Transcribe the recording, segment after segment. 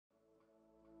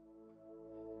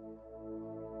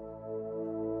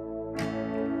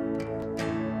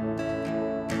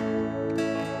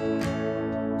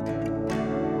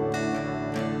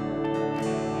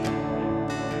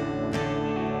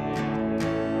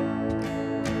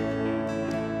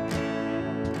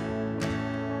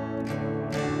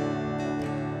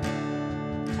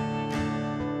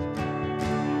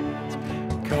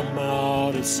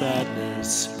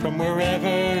sadness from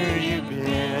wherever you've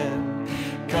been.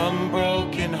 Come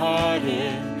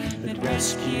broken-hearted, let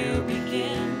rescue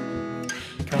begin.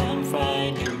 Come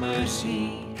find your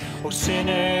mercy, O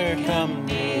sinner, come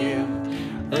near.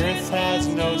 Earth has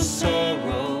no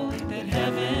sorrow that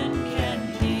heaven can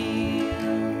heal.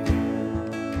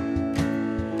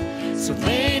 So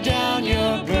lay down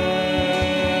your burdens,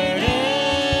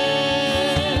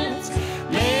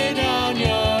 lay down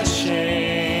your shame.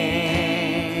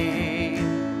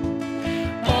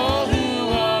 All who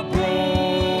are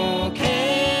broken,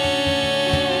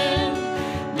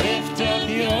 lift up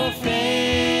your face.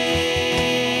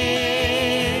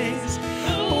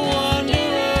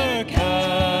 Wanderer,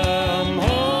 come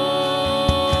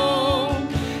home,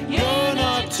 you're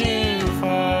not too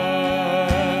far.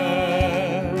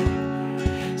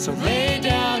 So lay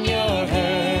down your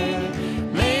hurt,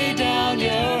 lay down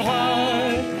your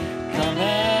heart, come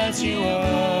as you are.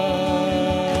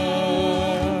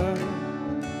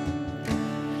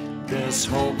 There's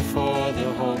hope for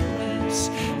the hopeless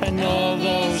and all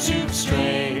those who've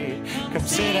strayed. Come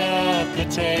sit at the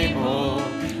table,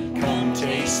 come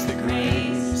taste the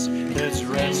grace. There's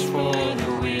rest for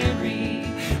the weary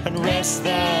and rest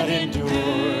that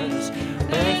endures.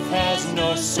 Earth has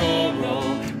no sorrow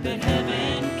that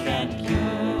heaven can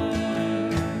cure.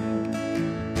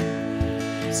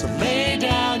 So lay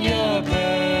down your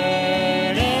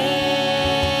burdens,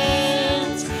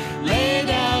 lay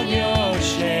down your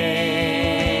shame.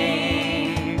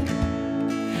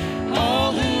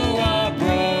 All who are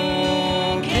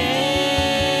broken,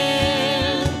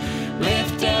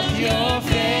 lift up your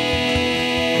face.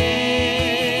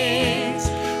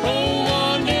 Oh,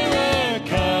 wanderer,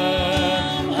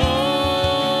 come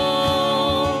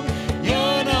home,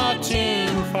 you're not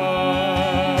too far.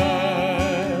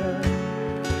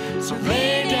 So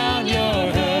lay down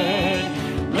your hurt,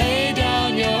 lay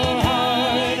down your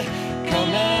heart,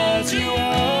 come as you are,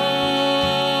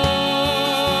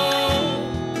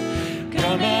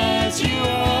 come as you are.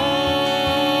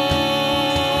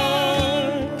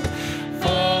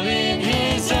 Fall in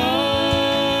his arms,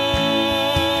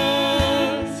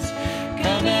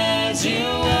 come as you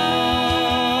are.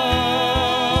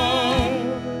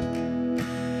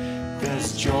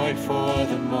 There's joy for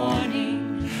the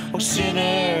morning, O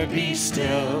sinner, be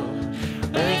still.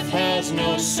 Earth has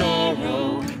no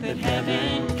sorrow that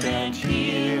heaven can't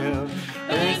heal.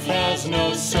 Earth has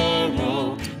no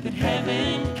sorrow that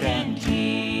heaven can't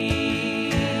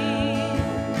heal.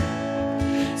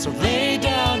 So lay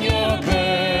down your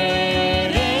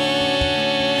burdens,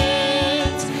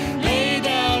 lay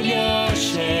down your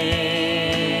shame.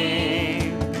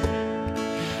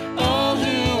 All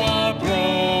who are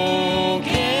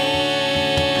broken,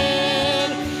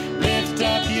 lift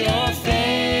up your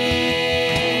face.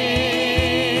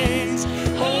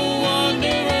 Oh,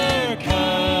 wanderer,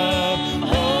 come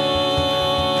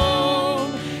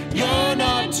home, you're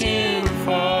not too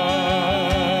far.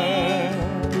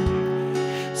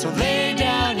 So lay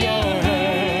down your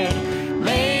hurt,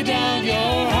 lay down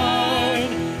your heart,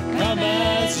 come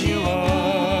as you are.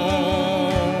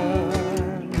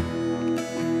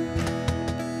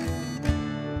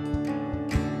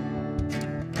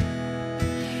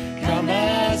 Come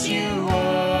as you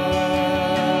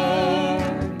are,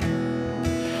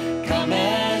 come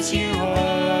as you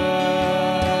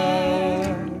are,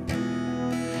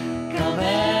 come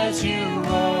as you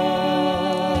are.